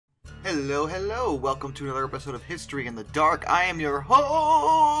Hello, hello! Welcome to another episode of History in the Dark. I am your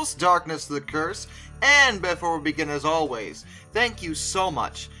host, Darkness the Curse, and before we begin, as always, thank you so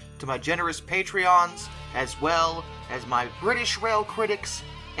much to my generous Patreons, as well as my British rail critics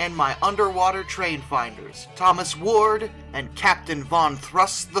and my underwater train finders, Thomas Ward and Captain Von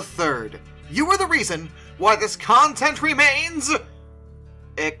Thrust III. You are the reason why this content remains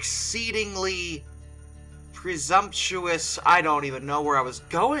exceedingly presumptuous. I don't even know where I was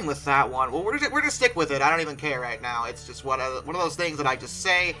going with that one. Well, we're gonna stick with it. I don't even care right now. It's just one of those things that I just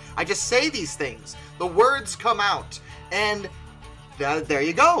say. I just say these things. The words come out, and there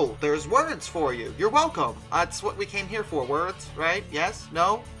you go. There's words for you. You're welcome. That's what we came here for. Words, right? Yes?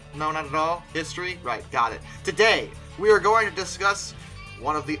 No? No, not at all. History? Right, got it. Today, we are going to discuss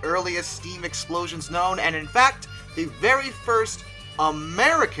one of the earliest steam explosions known, and in fact, the very first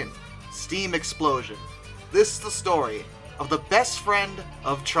American steam explosion. This is the story of the best friend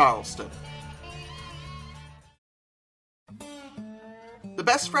of Charleston. The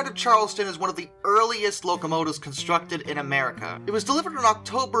best friend of Charleston is one of the earliest locomotives constructed in America. It was delivered in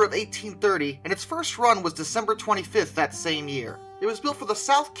October of 1830, and its first run was December 25th that same year. It was built for the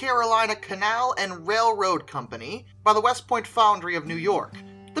South Carolina Canal and Railroad Company by the West Point Foundry of New York.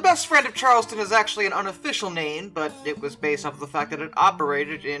 The best friend of Charleston is actually an unofficial name, but it was based off of the fact that it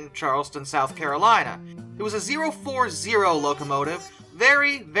operated in Charleston, South Carolina. It was a 040 locomotive,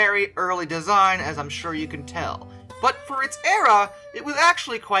 very, very early design, as I'm sure you can tell. But for its era, it was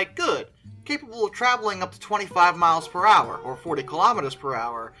actually quite good, capable of traveling up to 25 miles per hour, or 40 kilometers per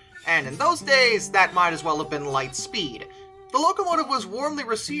hour, and in those days, that might as well have been light speed. The locomotive was warmly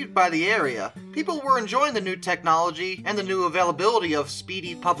received by the area. People were enjoying the new technology and the new availability of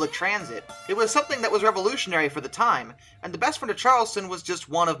speedy public transit. It was something that was revolutionary for the time, and the best friend of Charleston was just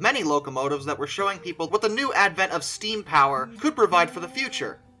one of many locomotives that were showing people what the new advent of steam power could provide for the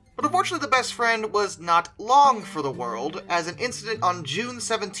future. But unfortunately, the best friend was not long for the world, as an incident on June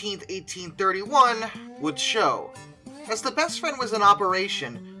 17, 1831 would show. As the best friend was in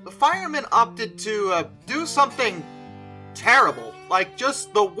operation, the fireman opted to do something terrible, like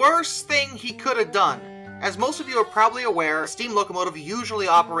just the worst thing he could have done. As most of you are probably aware, a steam locomotive usually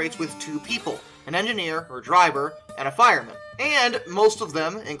operates with two people, an engineer or driver and a fireman. And most of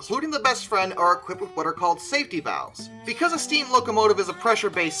them, including the best friend, are equipped with what are called safety valves. Because a steam locomotive is a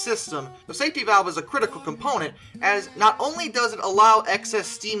pressure-based system, the safety valve is a critical component, as not only does it allow excess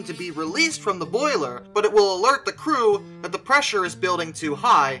steam to be released from the boiler, but it will alert the crew that the pressure is building too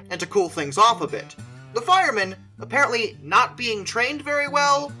high and to cool things off a bit. The fireman, apparently not being trained very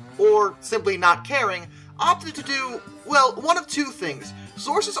well, or simply not caring, opted to do, well, one of two things.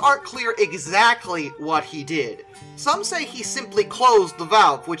 Sources aren't clear exactly what he did. Some say he simply closed the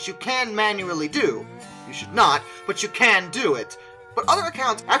valve, which you can manually do. You should not, but you can do it. But other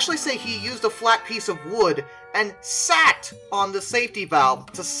accounts actually say he used a flat piece of wood and sat on the safety valve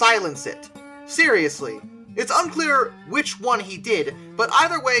to silence it. Seriously. It's unclear which one he did, but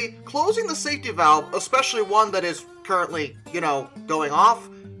either way, closing the safety valve, especially one that is currently, going off,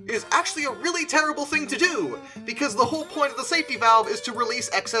 is actually a really terrible thing to do, because the whole point of the safety valve is to release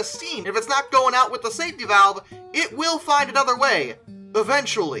excess steam. If it's not going out with the safety valve, it will find another way,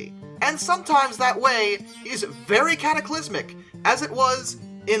 eventually. And sometimes that way is very cataclysmic, as it was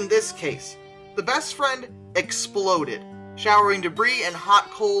in this case. The best friend exploded, showering debris and hot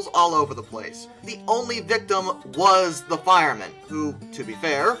coals all over the place. The only victim was the fireman, who, to be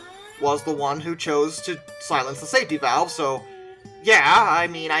fair, was the one who chose to silence the safety valve, so yeah,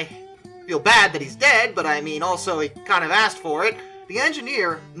 I feel bad that he's dead, but also he kind of asked for it. The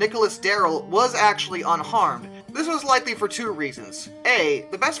engineer, Nicholas Darrell, was actually unharmed. This was likely for two reasons. A,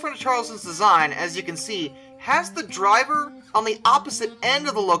 the best friend of Charleston's design, as you can see, has the driver on the opposite end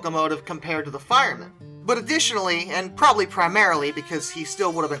of the locomotive compared to the fireman. But additionally, and probably primarily because he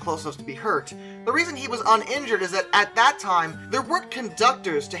still would have been close enough to be hurt, the reason he was uninjured is that at that time, there weren't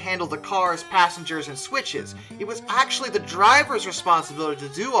conductors to handle the cars, passengers, and switches. It was actually the driver's responsibility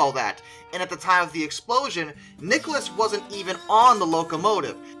to do all that, and at the time of the explosion, Nicholas wasn't even on the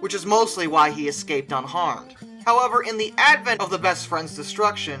locomotive, which is mostly why he escaped unharmed. However, in the advent of the best friend's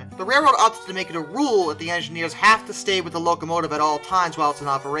destruction, the railroad opted to make it a rule that the engineers have to stay with the locomotive at all times while it's in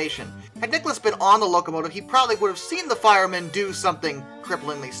operation. Had Nicholas been on the locomotive, he probably would have seen the fireman do something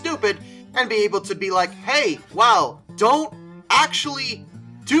cripplingly stupid and be able to be like, hey, wow, don't actually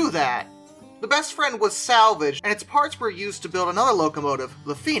do that. The best friend was salvaged, and its parts were used to build another locomotive,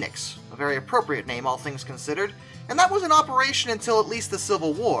 the Phoenix, a very appropriate name, all things considered, and that was in operation until at least the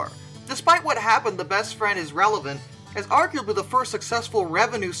Civil War. Despite what happened, the best friend is relevant As arguably the first successful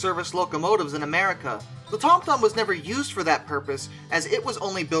revenue service locomotives in America, the TomTom was never used for that purpose, as it was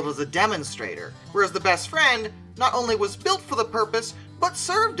only built as a demonstrator, whereas the Best Friend not only was built for the purpose, but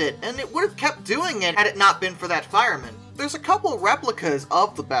served it, and it would have kept doing it had it not been for that fireman. There's a couple replicas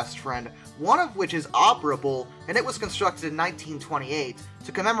of the Best Friend, one of which is operable, and it was constructed in 1928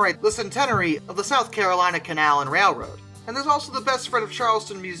 to commemorate the centenary of the South Carolina Canal and Railroad. And there's also the Best Friend of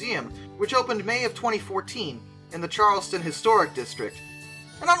Charleston Museum, which opened May of 2014 in the Charleston Historic District.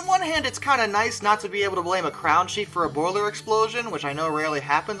 And on one hand, it's kinda nice not to be able to blame a crown chief for a boiler explosion, which I know rarely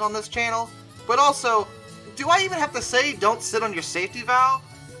happens on this channel, but also, do I even have to say don't sit on your safety valve?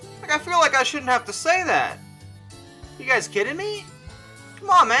 Like, I feel like I shouldn't have to say that. You guys kidding me? Come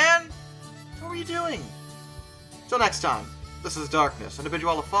on, man! What were you doing? Till next time, this is Darkness, and I bid you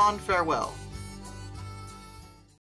all a fond farewell.